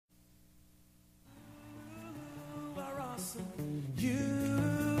awesome. You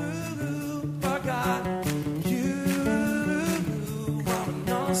are God. You are an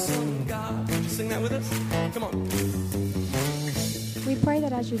awesome God. Sing that with us. Come on. We pray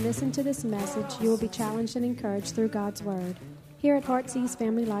that as you listen to this message, you will be challenged and encouraged through God's Word. Here at Heartsease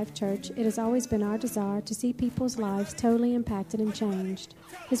Family Life Church, it has always been our desire to see people's lives totally impacted and changed.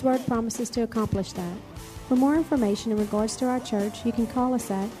 His Word promises to accomplish that. For more information in regards to our church, you can call us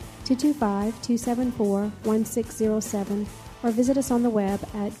at 225-274-1607 or visit us on the web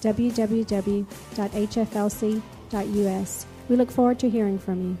at www.hflc.us. We look forward to hearing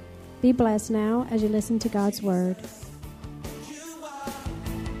from you. Be blessed now as you listen to God's Word.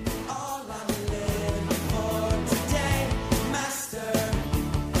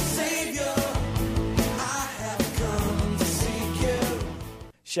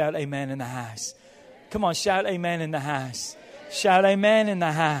 Shout amen in the house. Come on, shout amen in the house. Shout amen in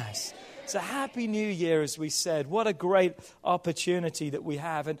the house. It's a happy new year, as we said. What a great opportunity that we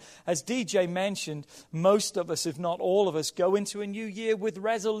have. And as DJ mentioned, most of us, if not all of us, go into a new year with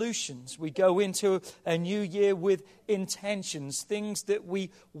resolutions. We go into a new year with intentions, things that we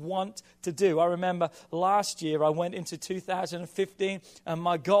want to do. I remember last year I went into 2015 and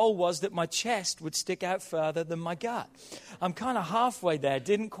my goal was that my chest would stick out further than my gut. I'm kind of halfway there,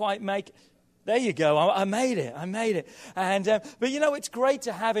 didn't quite make it. There you go. I made it. And but you know, it's great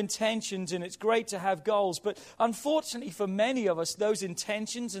to have intentions and it's great to have goals. But unfortunately for many of us, those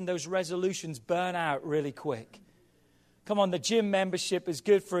intentions and those resolutions burn out really quick. Come on, the gym membership is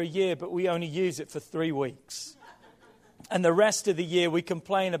good for a year, but we only use it for 3 weeks. And the rest of the year we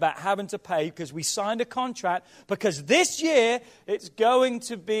complain about having to pay because we signed a contract because this year it's going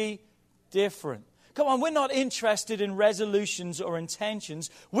to be different. Come on, we're not interested in resolutions or intentions.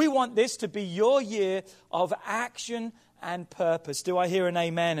 We want this to be your year of action and purpose. Do I hear an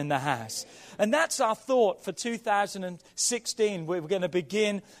amen in the house? And that's our thought for 2016. We're going to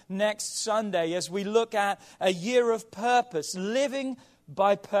begin next Sunday as we look at a year of purpose, living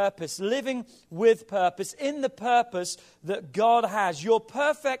by purpose, living with purpose, in the purpose that God has. Your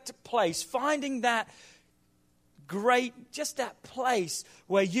perfect place, finding that great, just that place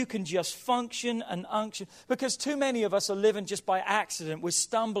where you can just function and unction. Because too many of us are living just by accident. We're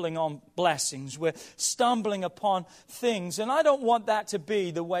stumbling on blessings. We're stumbling upon things. And I don't want that to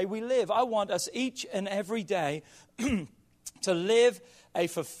be the way we live. I want us each and every day to live a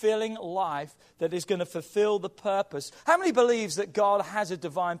fulfilling life that is going to fulfill the purpose. How many believes that God has a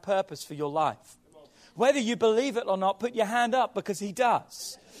divine purpose for your life? Whether you believe it or not, put your hand up because He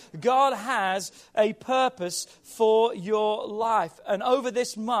does. God has a purpose for your life. And over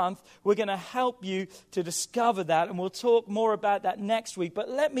this month, we're going to help you to discover that. And we'll talk more about that next week. But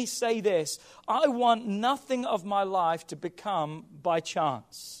let me say this. I want nothing of my life to become by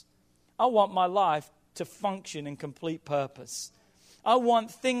chance. I want my life to function in complete purpose. I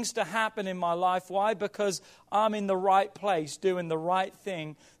want things to happen in my life. Why? Because I'm in the right place, doing the right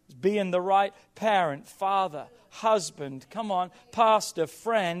thing, being the right parent, father, husband, come on, pastor,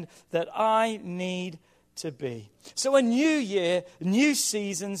 friend that I need to be. So a new year, new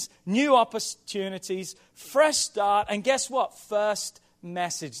seasons, new opportunities, fresh start, and guess what? First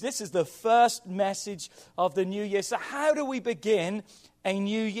message. This is the first message of the new year. So how do we begin a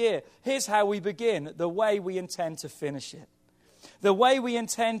new year? Here's how we begin, the way we intend to finish it. The way we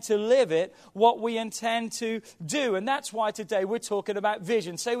intend to live it, what we intend to do. And that's why today we're talking about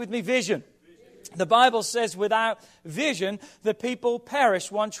vision. Say with me, vision. The Bible says without vision, the people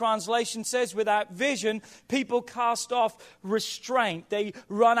perish. One translation says without vision, people cast off restraint. They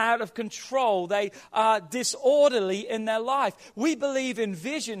run out of control. They are disorderly in their life. We believe in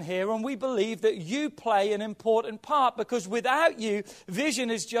vision here, and we believe that you play an important part because without you,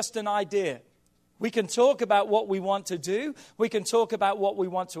 vision is just an idea. We can talk about what we want to do. We can talk about what we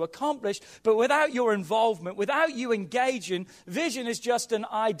want to accomplish. But without your involvement, without you engaging, vision is just an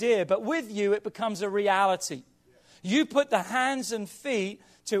idea. But with you, it becomes a reality. You put the hands and feet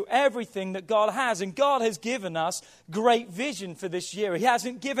to everything that God has. And God has given us great vision for this year. He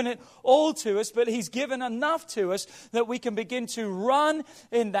hasn't given it all to us, but He's given enough to us that we can begin to run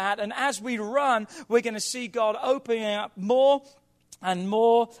in that. And as we run, we're going to see God opening up more and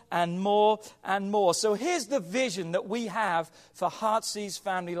more and more and more. So here's the vision that we have for Heartsease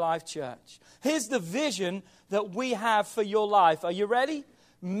Family Life Church. Here's the vision that we have for your life. Are you ready?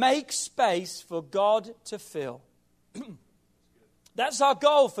 Make space for God to fill. That's our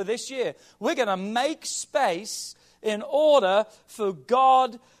goal for this year. We're going to make space in order for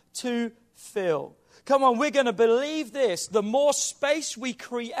God to fill. Come on, we're going to believe this. The more space we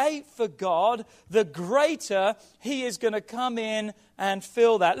create for God, the greater He is going to come in and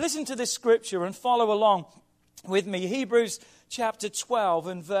fill that. Listen to this scripture and follow along. with me. Hebrews chapter 12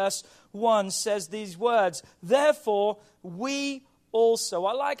 and verse 1 says these words, therefore we also.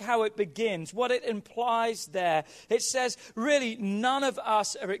 I like how it begins, what it implies there. It says, really, none of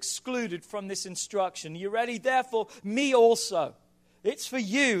us are excluded from this instruction. You ready? Therefore, me also. It's for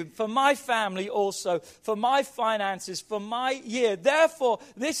you, for my family also, for my finances, for my year. Therefore,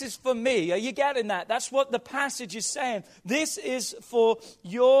 this is for me. Are you getting that? That's what the passage is saying. This is for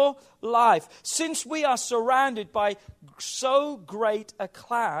your life. Since we are surrounded by so great a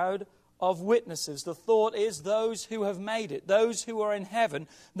cloud of witnesses. The thought is those who have made it, those who are in heaven,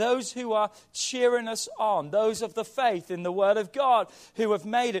 those who are cheering us on, those of the faith in the Word of God who have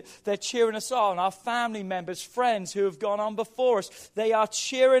made it. They're cheering us on. Our family members, friends who have gone on before us, they are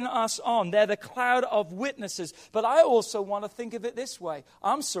cheering us on. They're the cloud of witnesses. But I also want to think of it this way.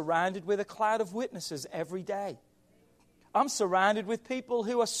 I'm surrounded with a cloud of witnesses every day. I'm surrounded with people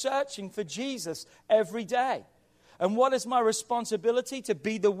who are searching for Jesus every day. And what is my responsibility? To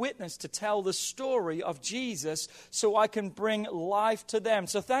be the witness, to tell the story of Jesus so I can bring life to them.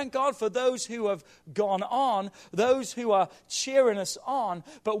 So thank God for those who have gone on, those who are cheering us on,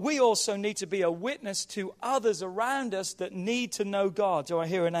 but we also need to be a witness to others around us that need to know God. Do I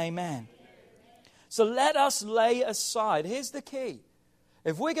hear an amen? So let us lay aside. Here's the key.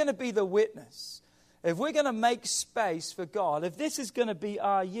 If we're going to be the witness, if we're going to make space for God, if this is going to be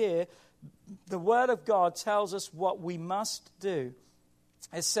our year, the Word of God tells us what we must do.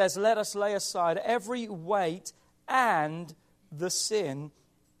 It says, let us lay aside every weight and the sin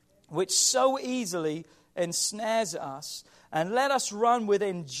which so easily ensnares us, and let us run with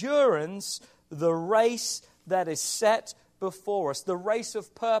endurance the race that is set before us, the race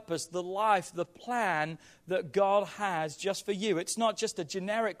of purpose, the life, the plan that God has just for you. It's not just a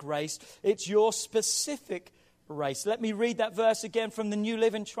generic race, it's your specific race. Let me read that verse again from the New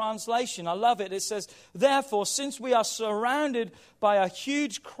Living Translation. I love it. It says, therefore, since we are surrounded by a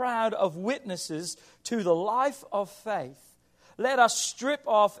huge crowd of witnesses to the life of faith, let us strip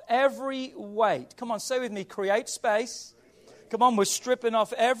off every weight. Come on, say with me, create space. Come on, we're stripping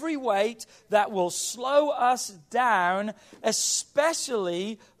off every weight that will slow us down,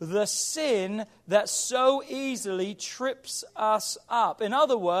 especially the sin that so easily trips us up. In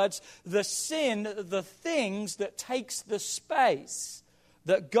other words, the sin, the things that takes the space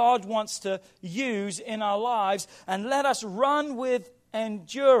that God wants to use in our lives. And let us run with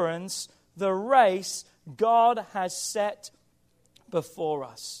endurance the race God has set before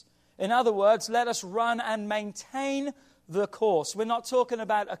us. In other words, let us run and maintain the course. We're not talking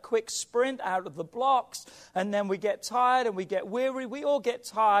about a quick sprint out of the blocks and then we get tired and we get weary. We all get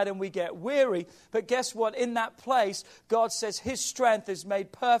tired and we get weary. But guess what? In that place, God says His strength is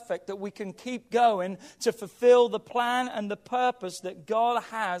made perfect, that we can keep going to fulfill the plan and the purpose that God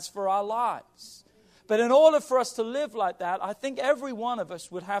has for our lives. But in order for us to live like that, I think every one of us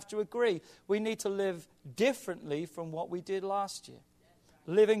would have to agree we need to live differently from what we did last year.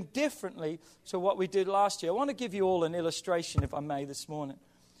 Living differently to what we did last year. I want to give you all an illustration, if I may, this morning.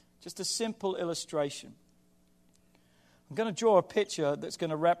 Just a simple illustration. I'm going to draw a picture that's going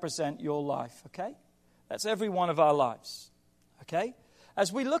to represent your life, okay? That's every one of our lives, okay?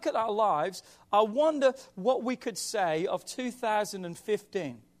 As we look at our lives, I wonder what we could say of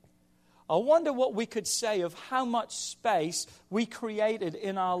 2015. I wonder what we could say of how much space we created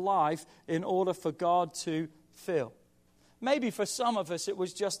in our life in order for God to fill. Maybe for some of us it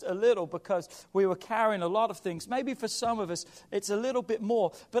was just a little because we were carrying a lot of things. Maybe for some of us it's a little bit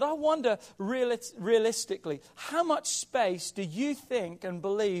more. But I wonder realistically, how much space do you think and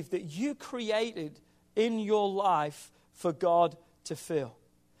believe that you created in your life for God to fill?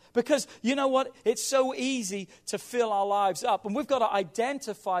 Because you know what? It's so easy to fill our lives up. And we've got to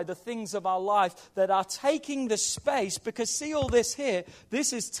identify the things of our life that are taking the space. Because see all this here?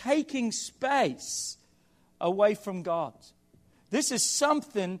 This is taking space away from God. This is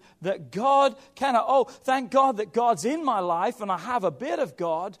something that God thank God that God's in my life and I have a bit of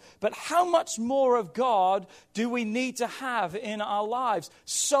God, but how much more of God do we need to have in our lives?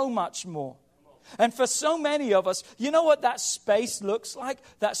 So much more. And for so many of us, you know what that space looks like?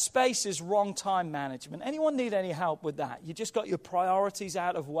 That space is wrong time management. Anyone need any help with that? You just got your priorities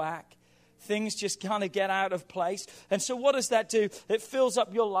out of whack. Things just kind of get out of place. And so what does that do? It fills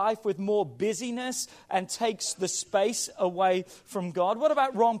up your life with more busyness and takes the space away from God. What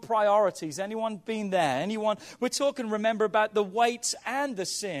about wrong priorities? Anyone been there? Anyone? We're talking, remember, about the weights and the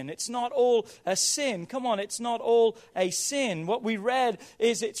sin. It's not all a sin. Come on, it's not all a sin. What we read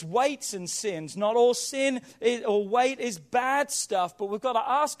is it's weights and sins. Not all sin or weight is bad stuff, but we've got to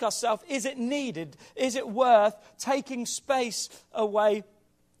ask ourselves, is it needed? Is it worth taking space away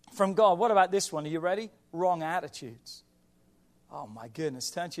from God. What about this one? Are you ready? Wrong attitudes. Oh my goodness.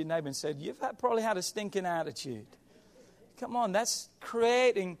 Turn to your neighbor and say, you've probably had a stinking attitude. Come on, that's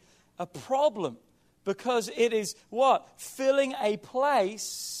creating a problem because it is what? Filling a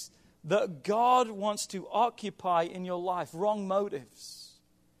place that God wants to occupy in your life. Wrong motives,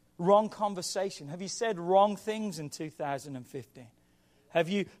 wrong conversation. Have you said wrong things in 2015? Have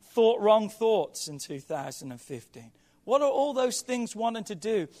you thought wrong thoughts in 2015? What are all those things wanting to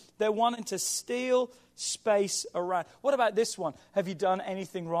do? They're wanting to steal space around. What about this one? Have you done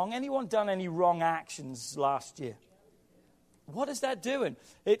anything wrong? Anyone done any wrong actions last year? What is that doing?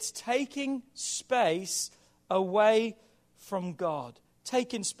 It's taking space away from God.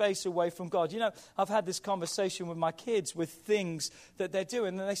 Taking space away from God. You know, I've had this conversation with my kids with things that they're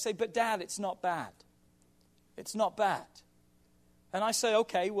doing. And they say, but Dad, it's not bad. It's not bad. And I say,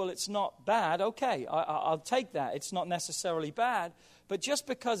 okay, well, it's not bad. Okay, I'll take that. It's not necessarily bad. But just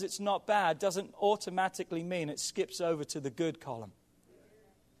because it's not bad doesn't automatically mean it skips over to the good column.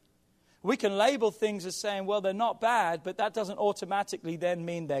 We can label things as saying, well, they're not bad, but that doesn't automatically then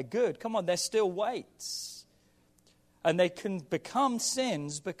mean they're good. Come on, they're still weights. And they can become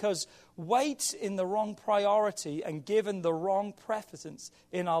sins because weights in the wrong priority and given the wrong preference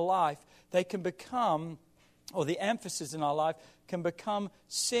in our life, they can become, or the emphasis in our life, can become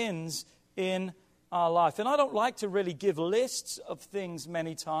sins in our life. And I don't like to really give lists of things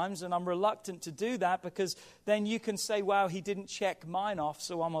many times, and I'm reluctant to do that because then you can say, wow, he didn't check mine off,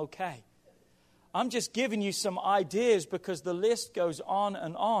 so I'm okay. I'm just giving you some ideas because the list goes on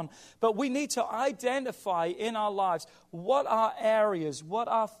and on. But we need to identify in our lives what are areas, what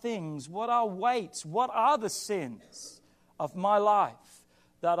are things, what are weights, what are the sins of my life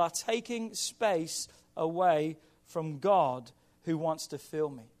that are taking space away from God who wants to fill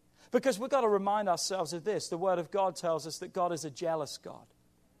me. Because we've got to remind ourselves of this. The Word of God tells us that God is a jealous God.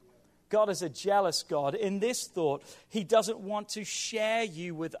 God is a jealous God. In this thought, He doesn't want to share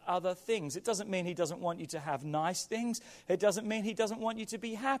you with other things. It doesn't mean He doesn't want you to have nice things. It doesn't mean He doesn't want you to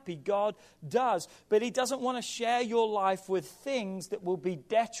be happy. God does. But He doesn't want to share your life with things that will be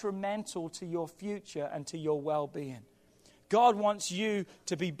detrimental to your future and to your well-being. God wants you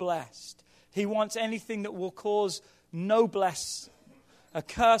to be blessed. He wants anything that will cause no blessing, a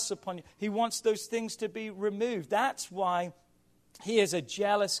curse upon you. He wants those things to be removed. That's why He is a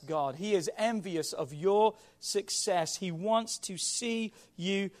jealous God. He is envious of your success. He wants to see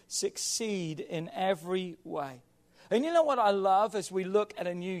you succeed in every way. And you know what I love as we look at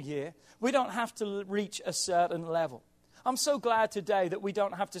a new year? We don't have to reach a certain level. I'm so glad today that we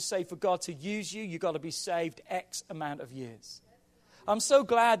don't have to say for God to use you, you've got to be saved X amount of years. I'm so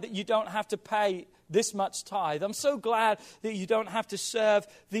glad that you don't have to pay this much tithe. I'm so glad that you don't have to serve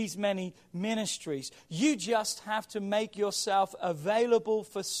these many ministries. You just have to make yourself available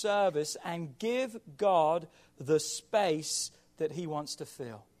for service and give God the space that He wants to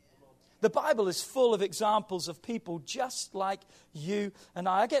fill. The Bible is full of examples of people just like you and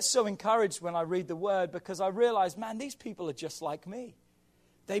I. I get so encouraged when I read the Word because I realize, man, these people are just like me.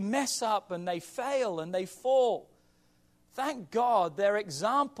 They mess up and they fail and they fall. Thank God they're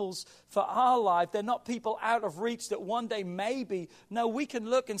examples for our life. They're not people out of reach that one day maybe. No, we can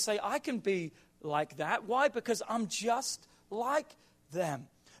look and say, I can be like that. Why? Because I'm just like them.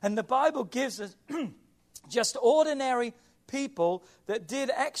 And the Bible gives us just ordinary people that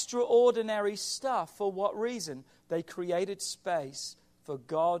did extraordinary stuff. For what reason? They created space for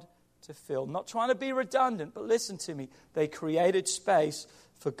God to fill. Not trying to be redundant, but listen to me. They created space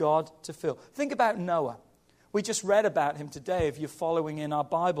for God to fill. Think about Noah. We just read about him today, if you're following in our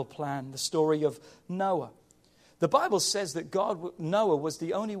Bible plan, the story of Noah. The Bible says that Noah was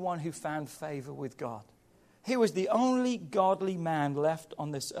the only one who found favor with God. He was the only godly man left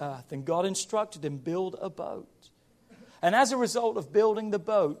on this earth. And God instructed him, build a boat. And as a result of building the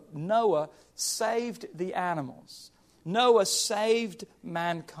boat, Noah saved the animals. Noah saved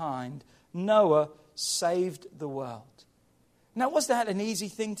mankind. Noah saved the world. Now, was that an easy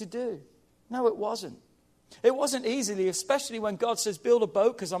thing to do? No, it wasn't. It wasn't easily, especially when God says, build a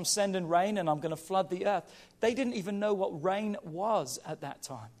boat because I'm sending rain and I'm going to flood the earth. They didn't even know what rain was at that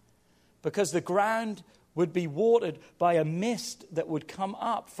time because the ground would be watered by a mist that would come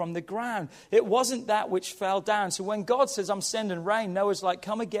up from the ground. It wasn't that which fell down. So when God says, I'm sending rain, Noah's like,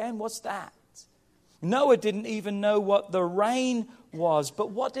 come again? What's that? Noah didn't even know what the rain was.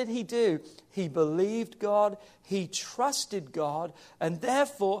 But what did he do? He believed God, he trusted God, and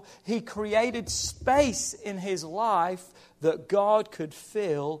therefore he created space in his life that God could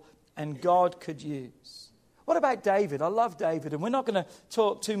fill and God could use. What about David? I love David, and we're not going to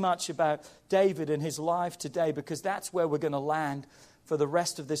talk too much about David and his life today because that's where we're going to land. for the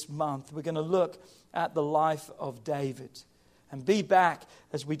rest of this month. We're going to look at the life of David and be back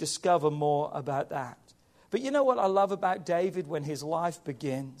as we discover more about that. But you know what I love about David when his life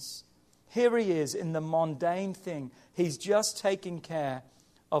begins? Here he is in the mundane thing. He's just taking care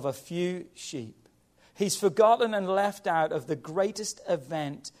of a few sheep. He's forgotten and left out of the greatest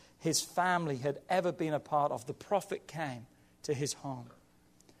event his family had ever been a part of. The prophet came to his home.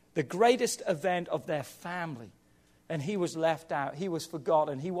 The greatest event of their family. And he was left out. He was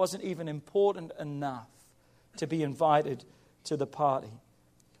forgotten. He wasn't even important enough to be invited to the party.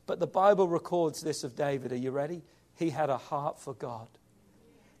 But the Bible records this of David. Are you ready? He had a heart for God.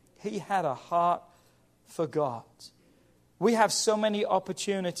 He had a heart for God. We have so many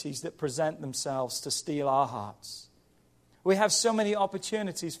opportunities that present themselves to steal our hearts. We have so many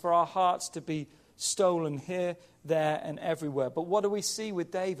opportunities for our hearts to be stolen here, there, and everywhere. But what do we see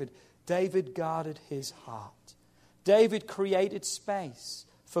with David? David guarded his heart. David created space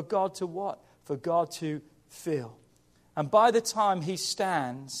for God to what? For God to fill. And by the time he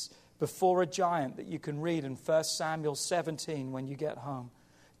stands before a giant that you can read in 1 Samuel 17 when you get home,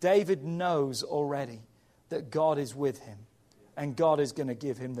 David knows already that God is with him and God is going to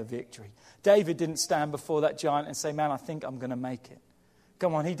give him the victory. David didn't stand before that giant and say, man, I think I'm going to make it.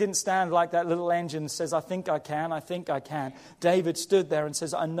 Come on, he didn't stand like that little engine and says, I think I can, I think I can. David stood there and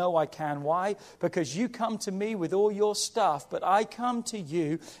says, I know I can. Why? Because you come to me with all your stuff, but I come to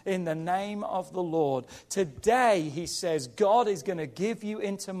you in the name of the Lord. Today, he says, God is going to give you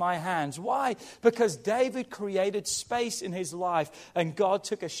into my hands. Why? Because David created space in his life, and God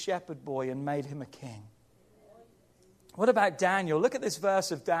took a shepherd boy and made him a king. What about Daniel? Look at this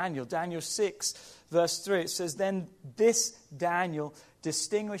verse of Daniel. Daniel 6, verse 3. It says, then this Daniel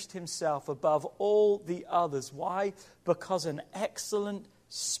distinguished himself above all the others. Why? Because an excellent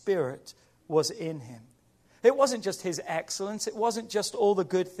spirit was in him. It wasn't just his excellence. It wasn't just all the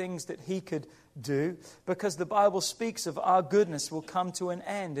good things that he could do. Because the Bible speaks of our goodness will come to an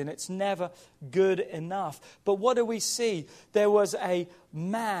end. And it's never good enough. But what do we see? There was a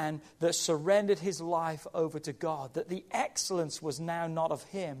man that surrendered his life over to God. That the excellence was now not of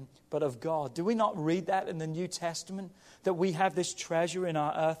him, but of God. Do we not read that in the New Testament? That we have this treasure in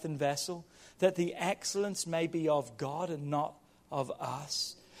our earthen vessel. That the excellence may be of God and not of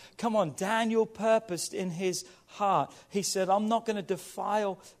us. Come on, Daniel purposed in his heart. He said, I'm not going to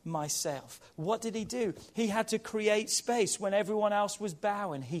defile myself. What did he do? He had to create space. When everyone else was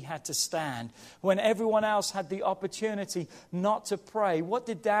bowing, he had to stand. When everyone else had the opportunity not to pray, what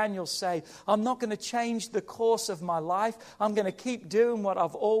did Daniel say? I'm not going to change the course of my life. I'm going to keep doing what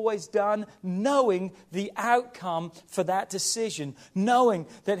I've always done, knowing the outcome for that decision, knowing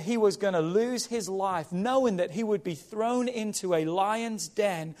that he was going to lose his life, knowing that he would be thrown into a lion's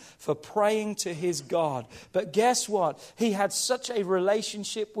den for praying to his God. But guess what? He had such a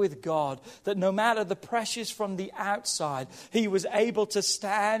relationship with God that no matter the pressures from the outside, he was able to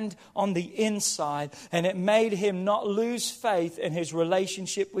stand on the inside, and it made him not lose faith in his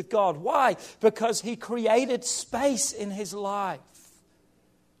relationship with God. Why? Because he created space in his life,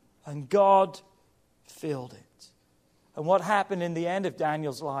 and God filled it. And what happened in the end of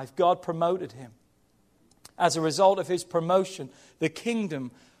Daniel's life? God promoted him. As a result of his promotion, the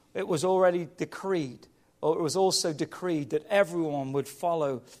kingdom, it was already decreed, or it was also decreed that everyone would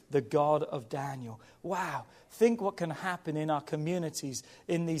follow the God of Daniel. Wow. Think what can happen in our communities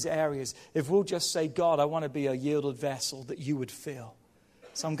in these areas if we'll just say, God, I want to be a yielded vessel that you would fill.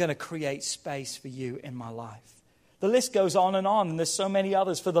 So I'm going to create space for you in my life. The list goes on, and there's so many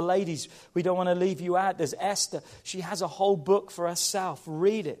others. For the ladies, we don't want to leave you out. There's Esther. She has a whole book for herself.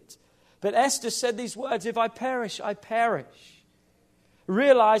 Read it. But Esther said these words, if I perish, I perish.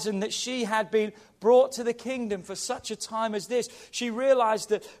 Realizing that she had been brought to the kingdom for such a time as this. She realized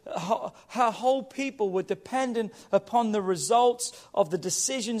that her whole people were dependent upon the results of the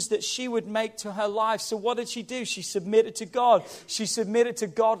decisions that she would make to her life. So what did she do? She submitted to God. She submitted to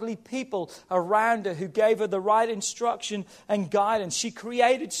godly people around her who gave her the right instruction and guidance. She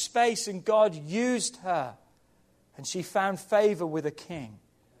created space, and God used her. And she found favor with a king.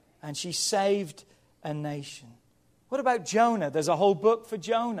 And she saved a nation. What about Jonah? There's a whole book for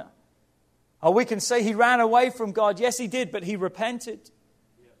Jonah. Oh, we can say he ran away from God. Yes, he did, but he repented.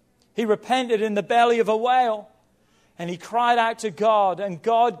 He repented in the belly of a whale. And he cried out to God, and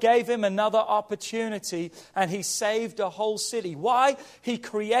God gave him another opportunity, and he saved a whole city. Why? He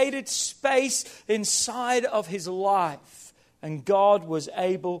created space inside of his life, and God was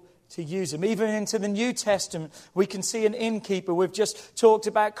able to use them. Even into the New Testament, we can see an innkeeper. We've just talked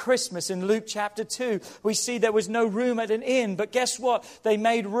about Christmas in Luke chapter 2. We see there was no room at an inn, but guess what? They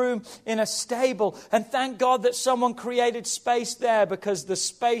made room in a stable. And thank God that someone created space there, because the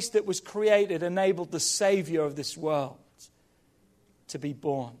space that was created enabled the Savior of this world to be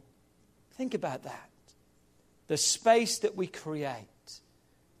born. Think about that. The space that we create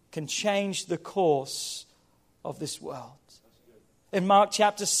can change the course of this world. In Mark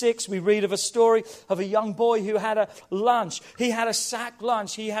chapter 6, we read of a story of a young boy who had a lunch. He had a sack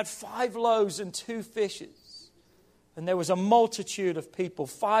lunch. He had 5 loaves and 2 fishes. And there was a multitude of people,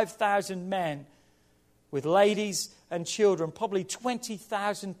 5,000 men with ladies and children, probably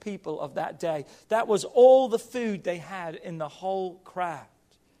 20,000 people of that day. That was all the food they had in the whole crowd.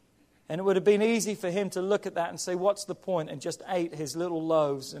 And it would have been easy for him to look at that and say, what's the point? And just ate his little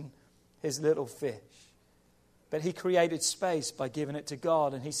loaves and his little fish. But he created space by giving it to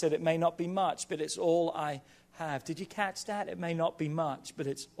God. And he said, it may not be much, but it's all I have. Did you catch that? It may not be much, but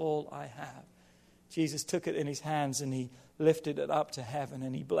it's all I have. Jesus took it in his hands and he lifted it up to heaven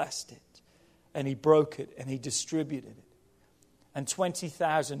and he blessed it. And he broke it and he distributed it. And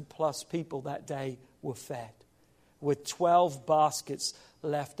 20,000 plus people that day were fed with 12 baskets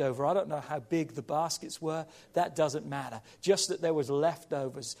left over. I don't know how big the baskets were. That doesn't matter. Just that there was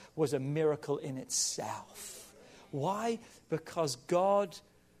leftovers was a miracle in itself. Why? Because God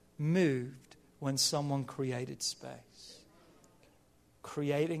moved when someone created space.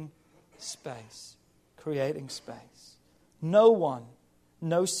 Creating space. Creating space. No one,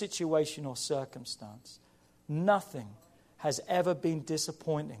 no situation or circumstance, nothing has ever been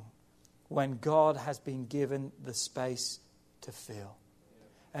disappointing when God has been given the space to fill.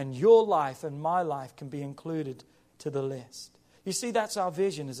 And your life and my life can be included to the list. You see, that's our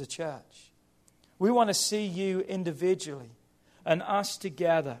vision as a church. We want to see you individually and us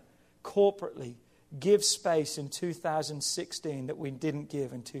together, corporately, give space in 2016 that we didn't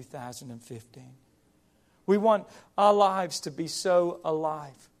give in 2015. We want our lives to be so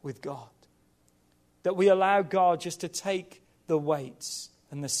alive with God that we allow God just to take the weights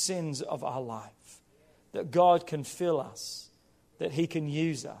and the sins of our life, that God can fill us, that He can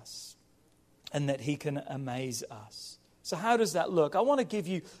use us, and that He can amaze us. So how does that look? I want to give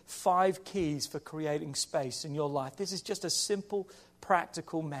you 5 keys for creating space in your life. This is just a simple,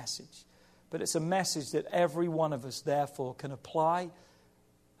 practical message. But it's a message that every one of us, therefore, can apply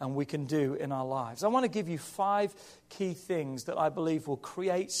and we can do in our lives. I want to give you 5 key things that I believe will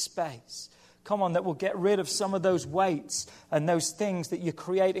create space. Come on, that will get rid of some of those weights and those things that you're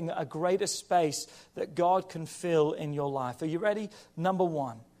creating a greater space that God can fill in your life. Are you ready? Number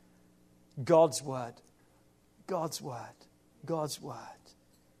 1, God's Word. God's Word. God's Word.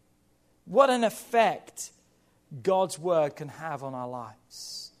 What an effect God's Word can have on our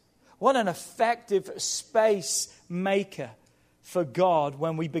lives. What an effective space maker for God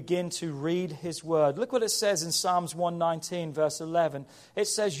when we begin to read His Word. Look what it says in Psalms 119, verse 11. It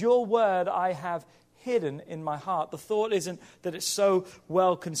says, your Word I have hidden in my heart. The thought isn't that it's so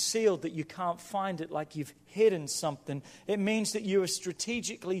well concealed that you can't find it, like you've hidden something. It means that you have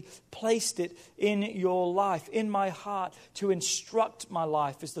strategically placed it in your life, in my heart, to instruct my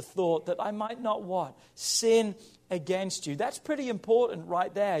life, is the thought, that I might not what? Sin against you. That's pretty important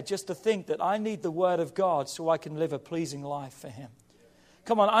right there, just to think that I need the Word of God so I can live a pleasing life for Him.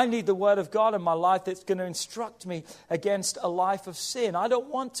 Come on, I need the Word of God in my life that's going to instruct me against a life of sin. I don't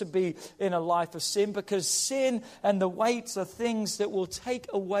want to be in a life of sin, because sin and the weights are things that will take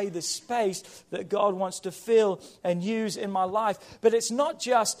away the space that God wants to fill and use in my life. But it's not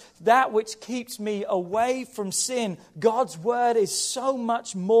just that which keeps me away from sin. God's Word is so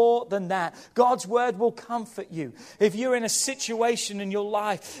much more than that. God's Word will comfort you. If you're in a situation in your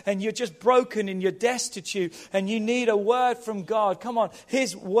life and you're just broken and you're destitute and you need a word from God, come on,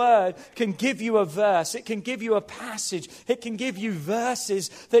 His Word can give you a verse. It can give you a passage. It can give you verses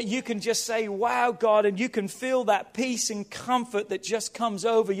that you can just say, wow, God, and you can feel that peace and comfort that just comes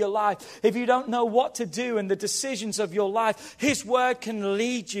over your life. If you don't know what to do in the decisions of your life, His Word can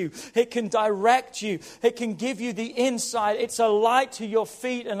lead you. It can direct you. It can give you the insight. It's a light to your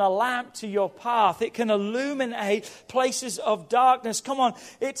feet and a lamp to your path. It can illuminate places of darkness. Come on,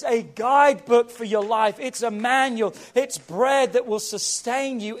 it's a guidebook for your life. It's a manual. It's bread that will sustain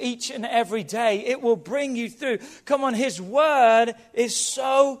you each and every day. It will bring you through. Come on, His Word is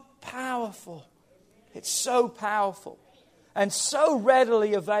so powerful. It's so powerful and so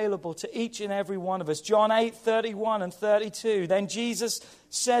readily available to each and every one of us. John 8:31 and 32. Then Jesus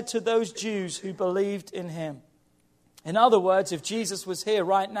said to those Jews who believed in Him, In other words, if Jesus was here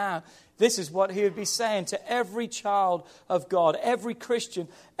right now, this is what he would be saying to every child of God, every Christian,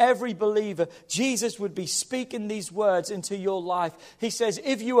 every believer. Jesus would be speaking these words into your life. He says,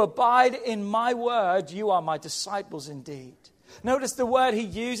 if you abide in my word, you are my disciples indeed. Notice the word he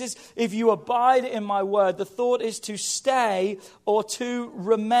uses, if you abide in my word. The thought is to stay or to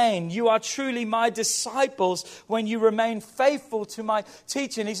remain. You are truly my disciples when you remain faithful to my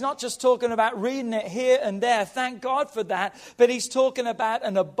teaching. He's not just talking about reading it here and there. Thank God for that. But he's talking about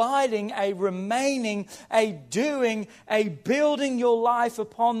an abiding, a remaining, a doing, a building your life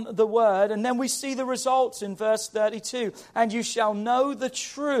upon the word. And then we see the results in verse 32. And you shall know the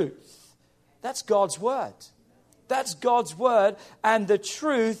truth. That's God's word. That's God's word, and the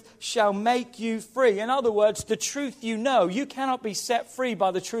truth shall make you free. In other words, the truth you know. You cannot be set free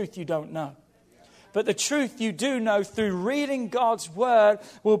by the truth you don't know. But the truth you do know through reading God's word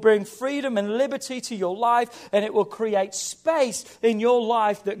will bring freedom and liberty to your life, and it will create space in your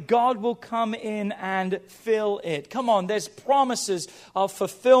life that God will come in and fill it. Come on, there's promises of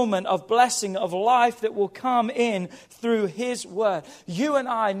fulfillment, of blessing, of life that will come in through his word. You and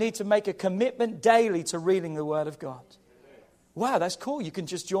I need to make a commitment daily to reading the word of God. Wow, that's cool. You can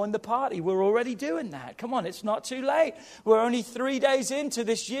just join the party. We're already doing that. Come on, it's not too late. We're only 3 days into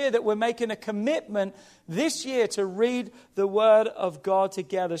this year that we're making a commitment this year to read the Word of God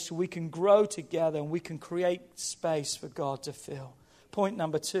together so we can grow together and we can create space for God to fill. Point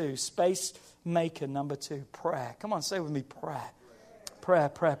number 2, space maker number 2, prayer. Come on, say with me, prayer. Prayer,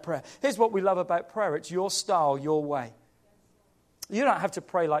 prayer, prayer. Here's what we love about prayer. It's your style, your way. You don't have to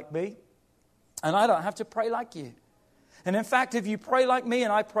pray like me, and I don't have to pray like you. And in fact, if you pray like me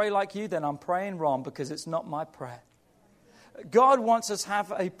and I pray like you, then I'm praying wrong because it's not my prayer. God wants us to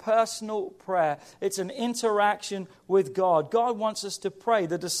have a personal prayer. It's an interaction with God. God wants us to pray.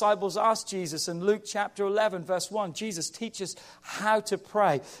 The disciples asked Jesus in Luke chapter 11, verse 1, Jesus, teach us how to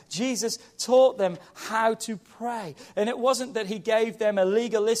pray. Jesus taught them how to pray. And it wasn't that he gave them a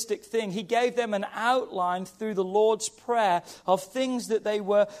legalistic thing. He gave them an outline through the Lord's Prayer of things that they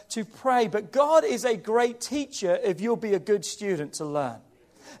were to pray. But God is a great teacher if you'll be a good student to learn.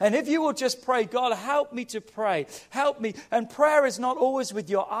 And if you will just pray, God, help me to pray. Help me. And prayer is not always with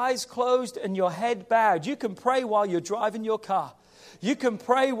your eyes closed and your head bowed. You can pray while you're driving your car. You can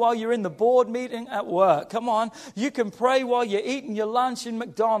pray while you're in the board meeting at work. Come on. You can pray while you're eating your lunch in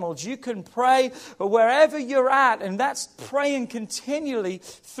McDonald's. You can pray wherever you're at. And that's praying continually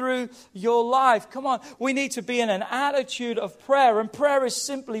through your life. Come on. We need to be in an attitude of prayer. And prayer is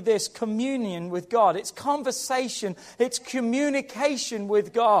simply this, communion with God. It's conversation. It's communication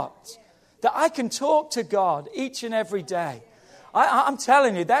with God. That I can talk to God each and every day. I'm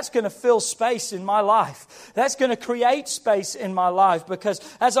telling you, that's going to fill space in my life. That's going to create space in my life because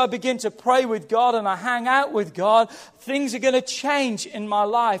as I begin to pray with God and I hang out with God, things are going to change in my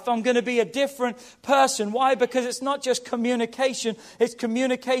life. I'm going to be a different person. Why? Because it's not just communication, it's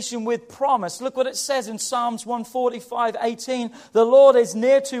communication with promise. Look what it says in Psalms 145:18. The Lord is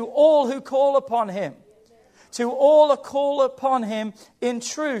near to all who call upon him. To all who call upon him in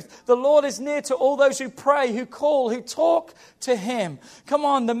truth. The Lord is near to all those who pray, who call, who talk to him. Come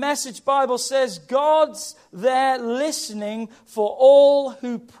on, the Message Bible says God's there listening for all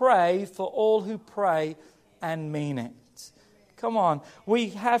who pray and mean it. Come on, we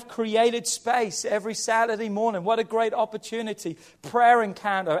have created space every Saturday morning. What a great opportunity. Prayer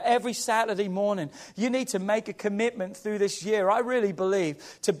encounter every Saturday morning. You need to make a commitment through this year, I really believe,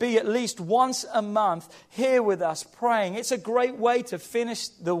 to be at least once a month here with us praying. It's a great way to finish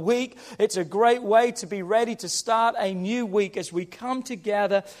the week. It's a great way to be ready to start a new week as we come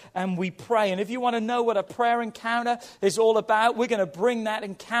together and we pray. And if you want to know what a prayer encounter is all about, we're going to bring that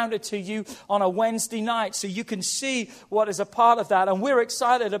encounter to you on a Wednesday night so you can see what is a part of that. And we're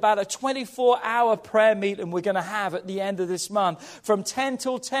excited about a 24-hour prayer meeting we're going to have at the end of this month. From 10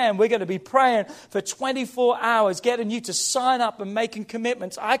 till 10, we're going to be praying for 24 hours, getting you to sign up and making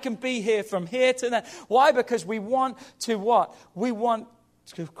commitments. I can be here from here to there. Why? Because we want to what? We want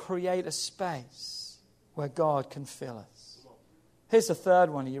to create a space where God can fill us. Here's the third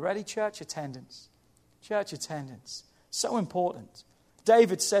one. Are you ready? Church attendance. Church attendance. So important.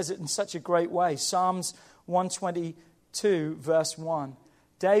 David says it in such a great way. Psalms 122, verse 1.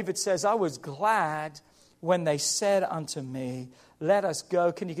 David says, I was glad when they said unto me, let us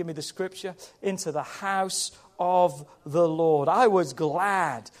go. Can you give me the scripture? Into the house of the Lord. I was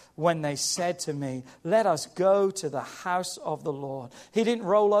glad when they said to me, let us go to the house of the Lord. He didn't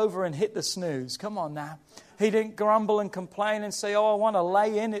roll over and hit the snooze. Come on now. He didn't grumble and complain and say, oh, I want to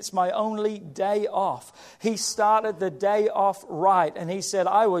lay in. It's my only day off. He started the day off right. And he said,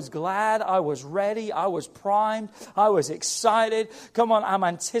 I was glad, I was ready, I was primed, I was excited. Come on, I'm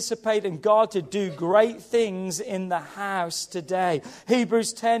anticipating God to do great things in the house today.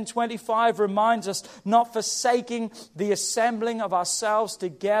 Hebrews 10:25 reminds us, not forsaking the assembling of ourselves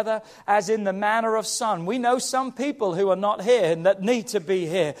together as in the manner of some. We know some people who are not here and that need to be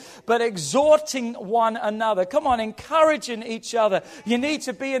here, but exhorting one another. Come on, encouraging each other. You need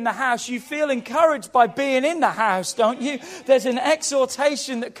to be in the house. You feel encouraged by being in the house, don't you? There's an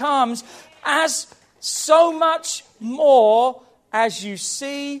exhortation that comes as so much more as you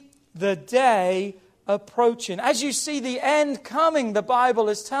see the day approaching. As you see the end coming, the Bible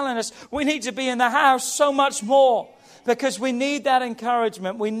is telling us we need to be in the house so much more, because we need that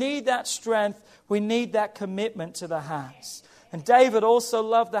encouragement. We need that strength. We need that commitment to the house. And David also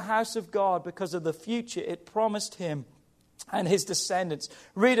loved the house of God because of the future it promised him and his descendants.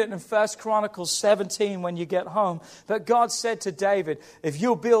 Read it in 1 Chronicles 17 when you get home. But God said to David, if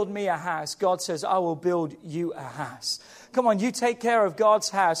you'll build me a house, God says, I will build you a house. Come on, you take care of God's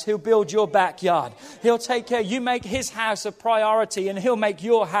house, He'll build your backyard. He'll take care. You make His house a priority and He'll make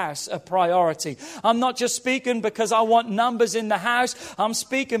your house a priority. I'm not just speaking because I want numbers in the house. I'm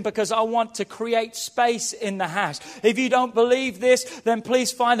speaking because I want to create space in the house. If you don't believe this, then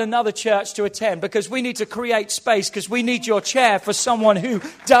please find another church to attend, because we need to create space, because we need your chair for someone who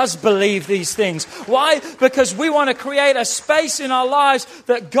does believe these things. Why? Because we want to create a space in our lives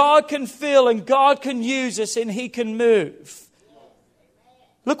that God can fill and God can use us and He can move.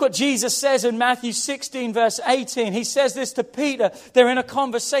 Look what Jesus says in Matthew 16, verse 18. He says this to Peter. They're in a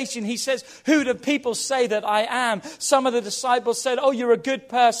conversation. He says, who do people say that I am? Some of the disciples said, oh, you're a good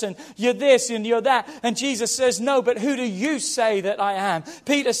person. You're this and you're that. And Jesus says, no, but who do you say that I am?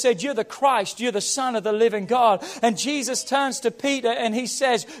 Peter said, you're the Christ. You're the Son of the living God. And Jesus turns to Peter and He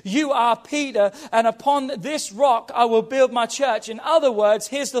says, you are Peter, and upon this rock I will build my church. In other words,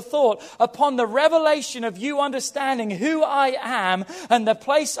 here's the thought. Upon the revelation of you understanding who I am and the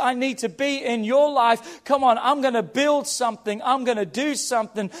place I need to be in your life, come on, I'm going to build something. I'm going to do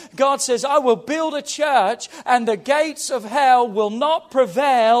something. God says, I will build a church and the gates of hell will not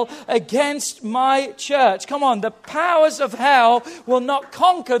prevail against my church. Come on, the powers of hell will not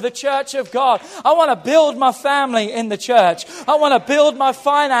conquer the church of God. I want to build my family in the church. I want to build my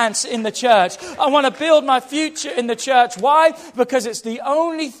finance in the church. I want to build my future in the church. Why? Because it's the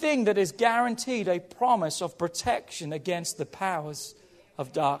only thing that is guaranteed a promise of protection against the powers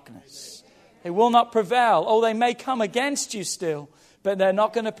of darkness. They will not prevail. Oh, they may come against you still, but they're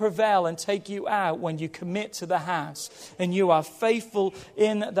not going to prevail and take you out when you commit to the house and you are faithful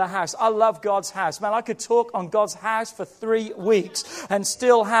in the house. I love God's house. Man, I could talk on God's house for 3 weeks and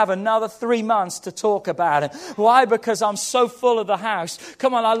still have another 3 months to talk about it. Why? Because I'm so full of the house.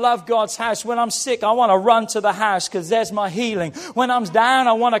 Come on, I love God's house. When I'm sick, I want to run to the house because there's my healing. When I'm down,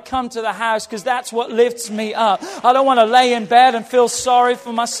 I want to come to the house because that's what lifts me up. I don't want to lay in bed and feel sorry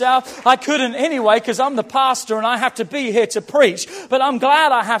for myself. I couldn't anyway because I'm the pastor and I have to be here to preach. But I'm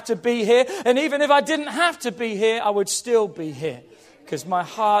glad I have to be here. And even if I didn't have to be here, I would still be here. Because my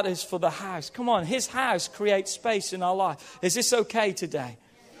heart is for the house. Come on, His house creates space in our life. Is this okay today?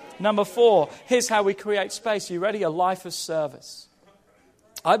 Number 4, here's how we create space. Are you ready? A life of service.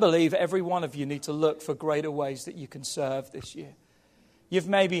 I believe every one of you need to look for greater ways that you can serve this year. You've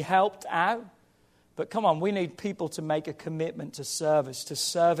maybe helped out. But come on, we need people to make a commitment to service, to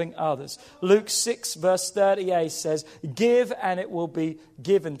serving others. Luke 6 verse 38 says, give and it will be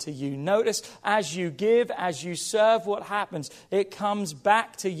given to you. Notice, as you give, as you serve, what happens? It comes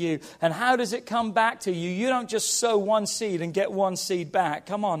back to you. And how does it come back to you? You don't just sow one seed and get one seed back.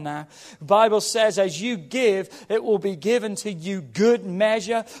 Come on now. The Bible says, as you give, it will be given to you good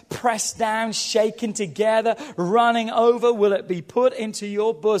measure, pressed down, shaken together, running over, will it be put into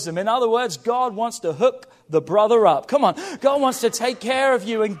your bosom. In other words, God wants to hook the brother up. Come on. God wants to take care of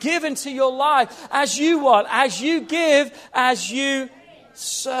you and give into your life as you what? As you give, as you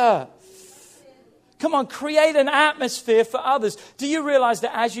serve. Come on, create an atmosphere for others. Do you realize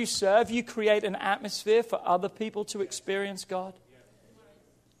that as you serve, you create an atmosphere for other people to experience God?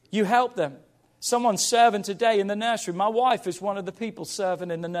 You help them. Someone's serving today in the nursery. My wife is one of the people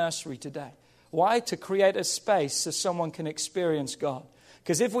serving in the nursery today. Why? To create a space so someone can experience God.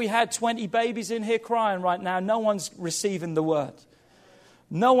 Because if we had 20 babies in here crying right now, no one's receiving the word.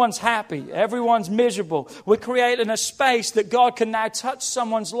 No one's happy. Everyone's miserable. We're creating a space that God can now touch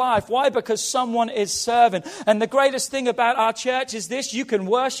someone's life. Why? Because someone is serving. And the greatest thing about our church is this: you can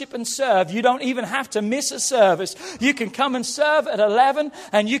worship and serve. You don't even have to miss a service. You can come and serve at 11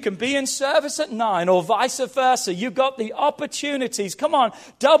 and you can be in service at 9, or vice versa. You've got the opportunities. Come on,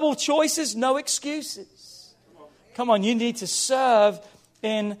 double choices, no excuses. Come on, you need to serve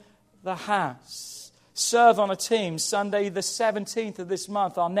in the house. Serve on a team. Sunday the 17th of this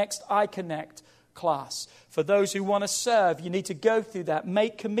month, our next iConnect class. For those who want to serve, you need to go through that.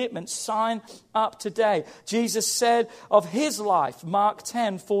 Make commitments. Sign up today. Jesus said of his life, Mark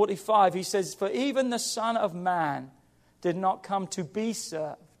 10:45, he says, "For even the Son of Man did not come to be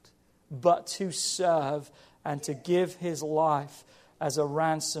served, but to serve and to give his life as a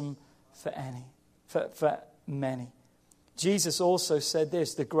ransom for many." Jesus also said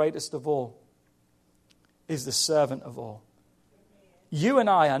this: the greatest of all is the servant of all. You and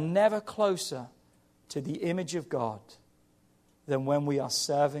I are never closer to the image of God than when we are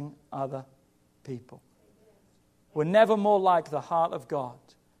serving other people. We're never more like the heart of God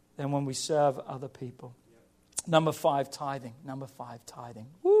than when we serve other people. Number 5, tithing. Number 5, tithing.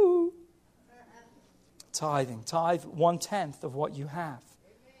 Woo! Tithing. Tithe 1/10 of what you have.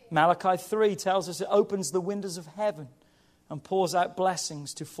 Malachi 3 tells us it opens the windows of heaven and pours out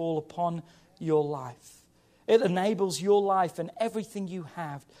blessings to fall upon your life. It enables your life and everything you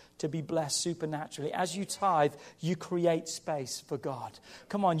have to be blessed supernaturally. As you tithe, you create space for God.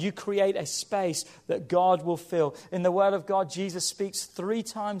 Come on, you create a space that God will fill. In the Word of God, Jesus speaks 3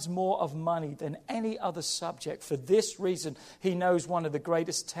 times more of money than any other subject. For this reason, he knows one of the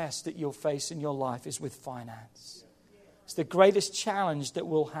greatest tests that you'll face in your life is with finance. It's the greatest challenge that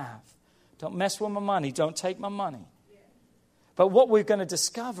we'll have. Don't mess with my money. Don't take my money. But what we're going to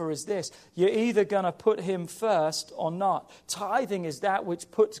discover is this: you're either going to put him first or not. Tithing is that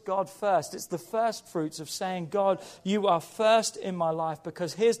which puts God first. It's the first fruits of saying, God, you are first in my life.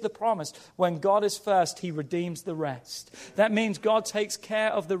 Because here's the promise: when God is first, he redeems the rest. That means God takes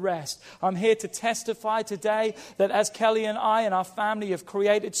care of the rest. I'm here to testify today that as Kelly and I and our family have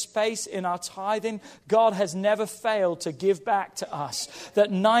created space in our tithing, God has never failed to give back to us.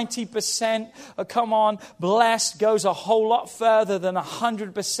 That 90%, blessed goes a whole lot further than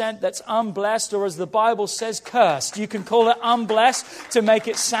 100% that's unblessed, or as the Bible says, cursed. You can call it unblessed to make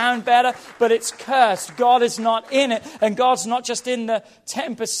it sound better, but it's cursed. God is not in it, and God's not just in the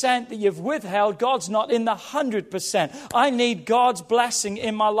 10% that you've withheld. God's not in the 100%. I need God's blessing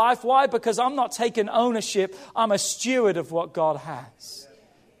in my life. Why? Because I'm not taking ownership. I'm a steward of what God has.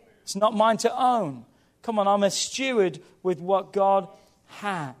 It's not mine to own. Come on, I'm a steward with what God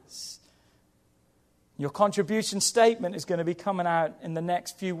has. Your contribution statement is going to be coming out in the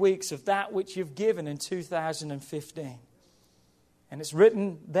next few weeks of that which you've given in 2015. And it's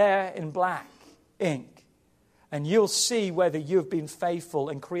written there in black ink. And you'll see whether you've been faithful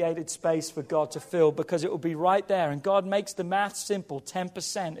and created space for God to fill, because it will be right there. And God makes the math simple.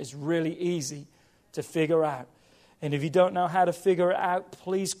 10% is really easy to figure out. And if you don't know how to figure it out,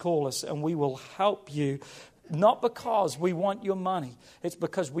 please call us and we will help you. Not because we want your money. It's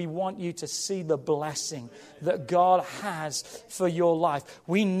because we want you to see the blessing that God has for your life.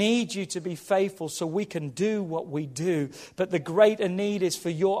 We need you to be faithful so we can do what we do. But the greater need is for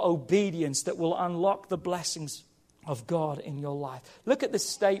your obedience that will unlock the blessings of God in your life. Look at this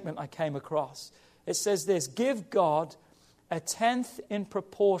statement I came across. It says this: give God 1/10 in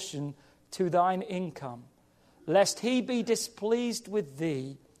proportion to thine income, lest he be displeased with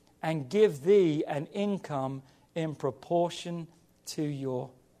thee, and give thee an income in proportion to your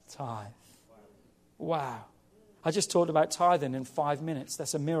tithe. Wow. I just talked about tithing in 5 minutes.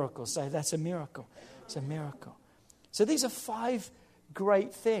 That's a miracle. Say, that's a miracle. It's a miracle. So these are 5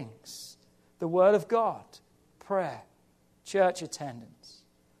 great things: the Word of God, prayer, church attendance,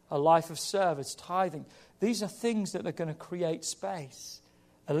 a life of service, tithing. These are things that are going to create space,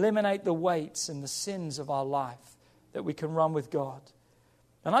 eliminate the weights and the sins of our life, that we can run with God.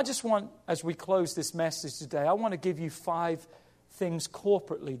 And I just want, as we close this message today, I want to give you 5 things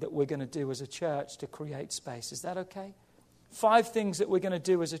corporately that we're going to do as a church to create space. Is that okay? 5 things that we're going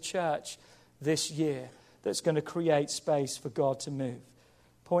to do as a church this year that's going to create space for God to move.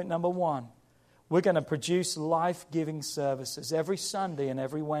 Point number 1, we're going to produce life-giving services every Sunday and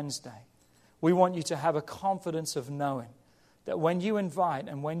every Wednesday. We want you to have a confidence of knowing that when you invite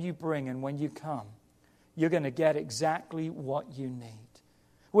and when you bring and when you come, you're going to get exactly what you need.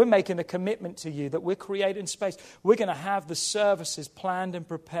 We're making a commitment to you that we're creating space. We're going to have the services planned and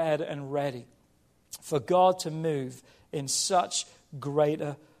prepared and ready for God to move in such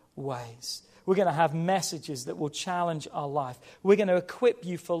greater ways. We're going to have messages that will challenge our life. We're going to equip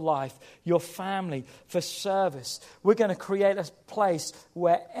you for life, your family, for service. We're going to create a place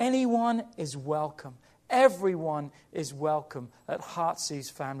where anyone is welcome. Everyone is welcome at Heartsease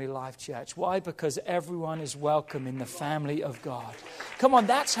Family Life Church. Why? Because everyone is welcome in the family of God. Come on,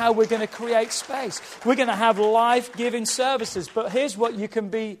 that's how we're going to create space. We're going to have life-giving services. But here's what you can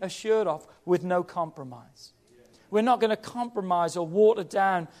be assured of, with no compromise. We're not going to compromise or water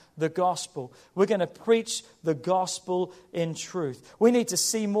down the gospel. We're going to preach the gospel in truth. We need to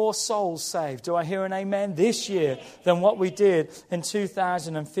see more souls saved. Do I hear an amen? This year than what we did in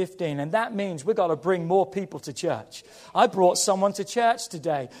 2015. And that means we've got to bring more people to church. I brought someone to church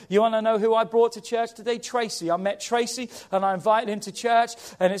today. You want to know who I brought to church today? Tracy. I met Tracy and I invited him to church.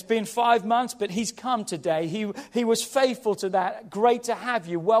 And it's been 5 months, but he's come today. He was faithful to that. Great to have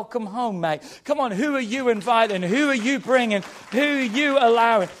you. Welcome home, mate. Come on, who are you inviting? Who are you bringing? Who are you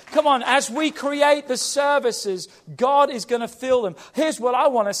allowing? Come on, as we create the services, God is going to fill them. Here's what I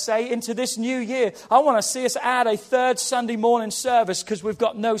want to say into this new year. I want to see us add a third Sunday morning service because we've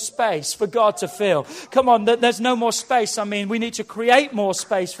got no space for God to fill. Come on, there's no more space. I mean, we need to create more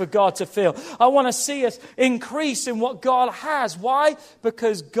space for God to fill. I want to see us increase in what God has. Why?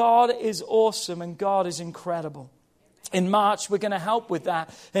 Because God is awesome and God is incredible. In March, we're going to help with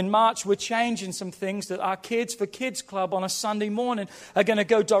that. In March, we're changing some things that our kids for Kids Club on a Sunday morning are going to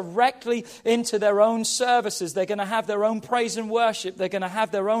go directly into their own services. They're going to have their own praise and worship. They're going to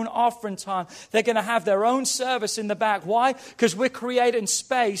have their own offering time. They're going to have their own service in the back. Why? Because we're creating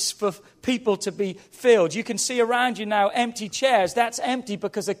space for people to be filled. You can see around you now empty chairs. That's empty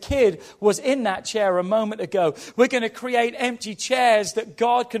because a kid was in that chair a moment ago. We're going to create empty chairs that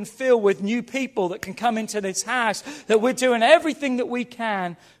God can fill with new people that can come into this house, that we're doing everything that we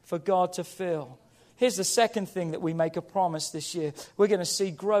can for God to fill. Here's the second thing that we make a promise this year. We're going to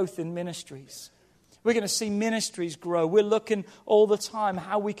see growth in ministries. We're going to see ministries grow. We're looking all the time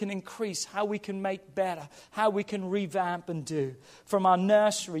how we can increase, how we can make better, how we can revamp and do. From our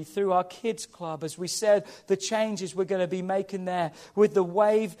nursery through our kids club, as we said, the changes we're going to be making there. With the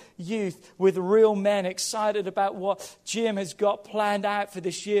Wave Youth, with real men, excited about what Jim has got planned out for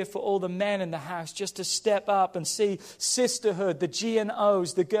this year for all the men in the house, just to step up and see sisterhood, the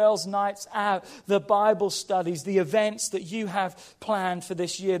G&Os, the girls' nights out, the Bible studies, the events that you have planned for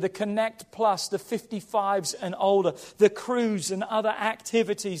this year, the Connect Plus, the 55s and older, the cruise and other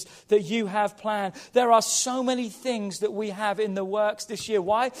activities that you have planned. There are so many things that we have in the works this year.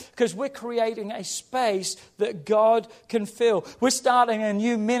 Why? Because we're creating a space that God can fill. We're starting a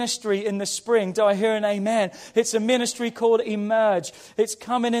new ministry in the spring. Do I hear an amen? It's a ministry called Emerge. It's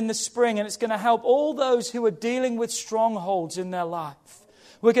coming in the spring and it's going to help all those who are dealing with strongholds in their life.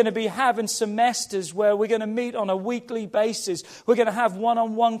 We're going to be having semesters where we're going to meet on a weekly basis. We're going to have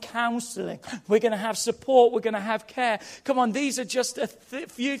one-on-one counseling. We're going to have support. We're going to have care. Come on, these are just a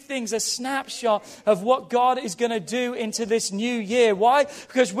few things, a snapshot of what God is going to do into this new year. Why?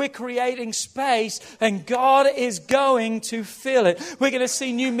 Because we're creating space and God is going to fill it. We're going to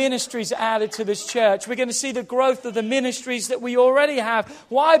see new ministries added to this church. We're going to see the growth of the ministries that we already have.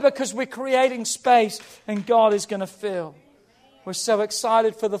 Why? Because we're creating space and God is going to fill. We're so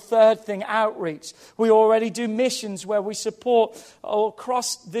excited for the third thing, outreach. We already do missions where we support all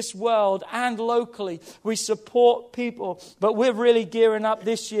across this world and locally. We support people, but we're really gearing up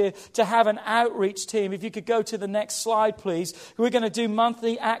this year to have an outreach team. If you could go to the next slide, please. We're going to do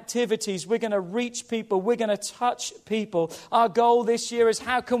monthly activities. We're going to reach people. We're going to touch people. Our goal this year is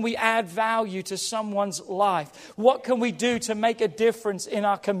how can we add value to someone's life? What can we do to make a difference in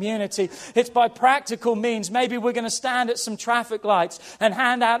our community? It's by practical means. Maybe we're going to stand at some traffic lights and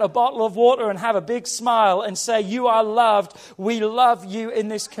hand out a bottle of water and have a big smile and say, you are loved. We love you in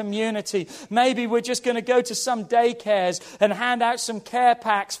this community. Maybe we're just going to go to some daycares and hand out some care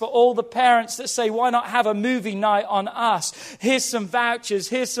packs for all the parents that say, why not have a movie night on us? Here's some vouchers.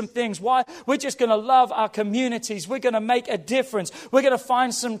 Here's some things. Why? We're just going to love our communities. We're going to make a difference. We're going to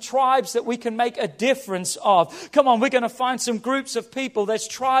find some tribes that we can make a difference of. Come on, we're going to find some groups of people. There's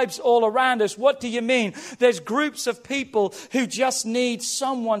tribes all around us. What do you mean? There's groups of people who just need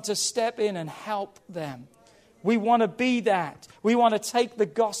someone to step in and help them. We want to be that. We want to take the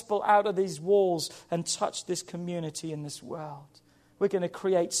gospel out of these walls and touch this community in this world. We're going to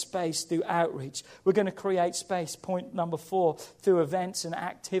create space through outreach. We're going to create space, point number 4, through events and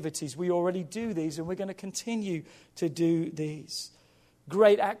activities. We already do these and we're going to continue to do these.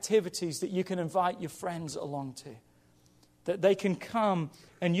 Great activities that you can invite your friends along to. That they can come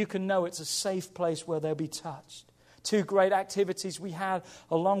and you can know it's a safe place where they'll be touched. Two great activities we had,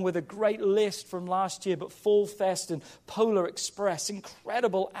 along with a great list from last year, but Fall Fest and Polar Express,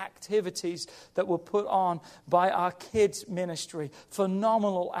 incredible activities that were put on by our kids' ministry.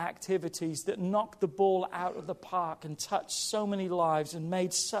 Phenomenal activities that knocked the ball out of the park and touched so many lives and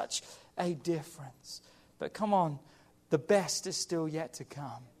made such a difference. But come on, the best is still yet to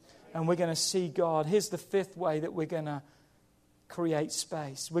come. And we're going to see God. Here's the fifth way that we're going to create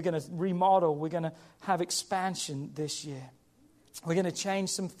space. We're going to remodel. We're going to have expansion this year. We're going to change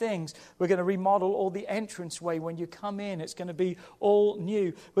some things. We're going to remodel all the entranceway when you come in. It's going to be all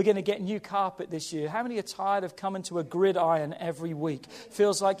new. We're going to get new carpet this year. How many are tired of coming to a gridiron every week?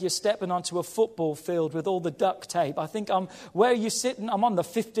 Feels like you're stepping onto a football field with all the duct tape. I think where are you sitting? I'm on the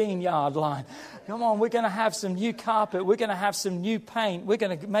 15-yard line. Come on, we're going to have some new carpet. We're going to have some new paint. We're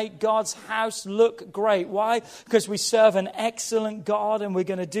going to make God's house look great. Why? Because we serve an excellent God and we're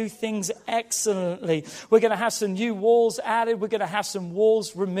going to do things excellently. We're going to have some new walls added. We're going to have some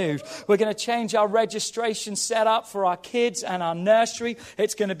walls removed. We're going to change our registration setup for our kids and our nursery.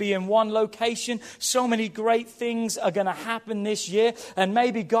 It's going to be in one location. So many great things are going to happen this year, and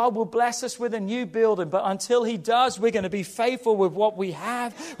maybe God will bless us with a new building, but until He does, we're going to be faithful with what we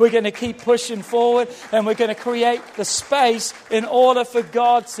have. We're going to keep pushing forward, and we're going to create the space in order for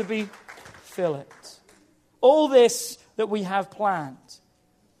God to fill it. All this that we have planned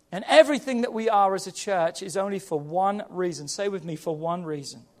and everything that we are as a church is only for one reason. Say with me, for one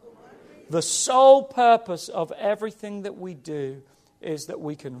reason. The sole purpose of everything that we do is that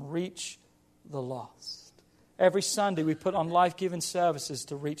we can reach the lost. Every Sunday we put on life-giving services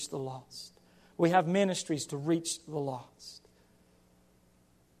to reach the lost. We have ministries to reach the lost.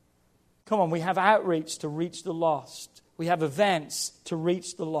 Come on, we have outreach to reach the lost. We have events to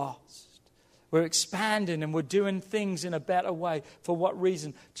reach the lost. We're expanding and we're doing things in a better way. For what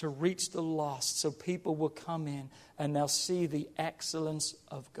reason? To reach the lost, so people will come in and they'll see the excellence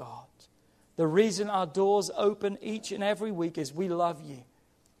of God. The reason our doors open each and every week is we love you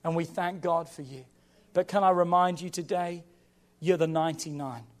and we thank God for you. But can I remind you today, you're the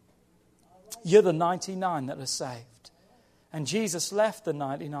 99. You're the 99 that are saved. And Jesus left the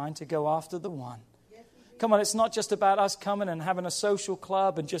 99 to go after the one. Come on, it's not just about us coming and having a social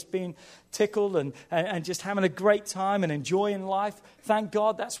club and just being tickled and just having a great time and enjoying life. Thank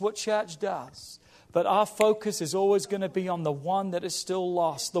God that's what church does. But our focus is always going to be on the one that is still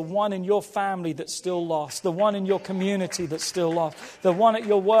lost, the one in your family that's still lost, the one in your community that's still lost, the one at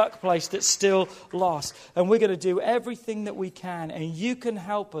your workplace that's still lost. And we're going to do everything that we can. And you can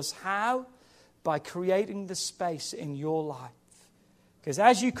help us. How? By creating the space in your life. Because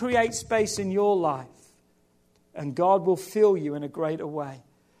as you create space in your life, and God will fill you in a greater way,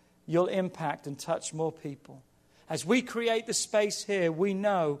 you'll impact and touch more people. As we create the space here, we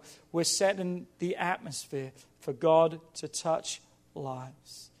know we're setting the atmosphere for God to touch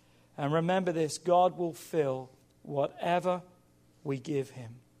lives. And remember this, God will fill whatever we give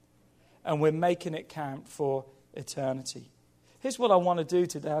Him. And we're making it count for eternity. Here's what I want to do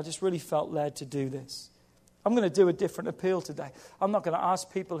today. I just really felt led to do this. I'm going to do a different appeal today. I'm not going to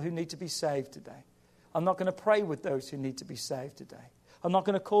ask people who need to be saved today. I'm not going to pray with those who need to be saved today. I'm not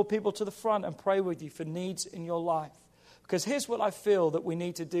going to call people to the front and pray with you for needs in your life. Because here's what I feel that we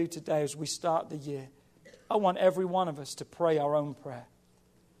need to do today as we start the year. I want every one of us to pray our own prayer.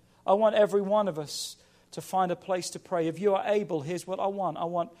 I want every one of us to find a place to pray. If you are able, here's what I want. I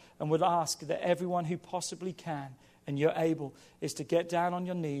want and would ask that everyone who possibly can, and you're able, is to get down on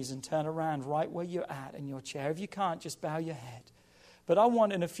your knees and turn around right where you're at in your chair. If you can't, just bow your head. But I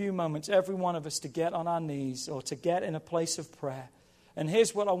want in a few moments every one of us to get on our knees or to get in a place of prayer. And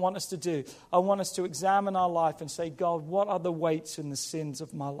here's what I want us to do. I want us to examine our life and say, God, what are the weights and the sins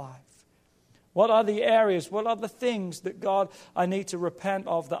of my life? What are the areas, what are the things that, God, I need to repent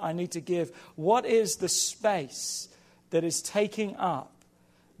of, that I need to give? What is the space that is taking up,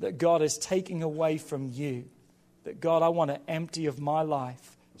 that God is taking away from you? That, God, I want to empty of my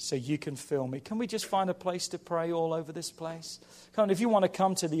life so you can fill me. Can we just find a place to pray all over this place? Come on, if you want to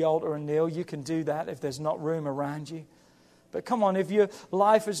come to the altar and kneel, you can do that if there's not room around you. But come on, if your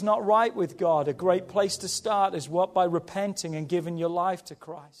life is not right with God, a great place to start is what? By repenting and giving your life to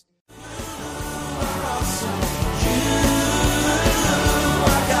Christ.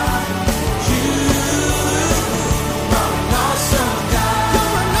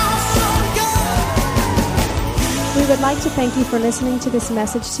 We would like to thank you for listening to this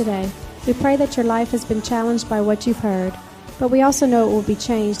message today. We pray that your life has been challenged by what you've heard, but we also know it will be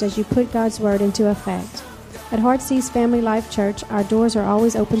changed as you put God's Word into effect. At Heartsease Family Life Church, our doors are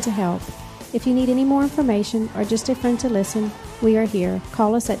always open to help. If you need any more information or just a friend to listen, we are here.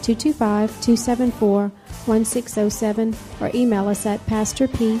 Call us at 225-274 888-878-1607 or email us at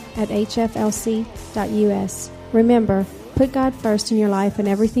pastorp@hflc.us. Remember, put God first in your life and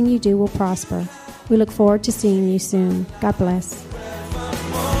everything you do will prosper. We look forward to seeing you soon. God bless.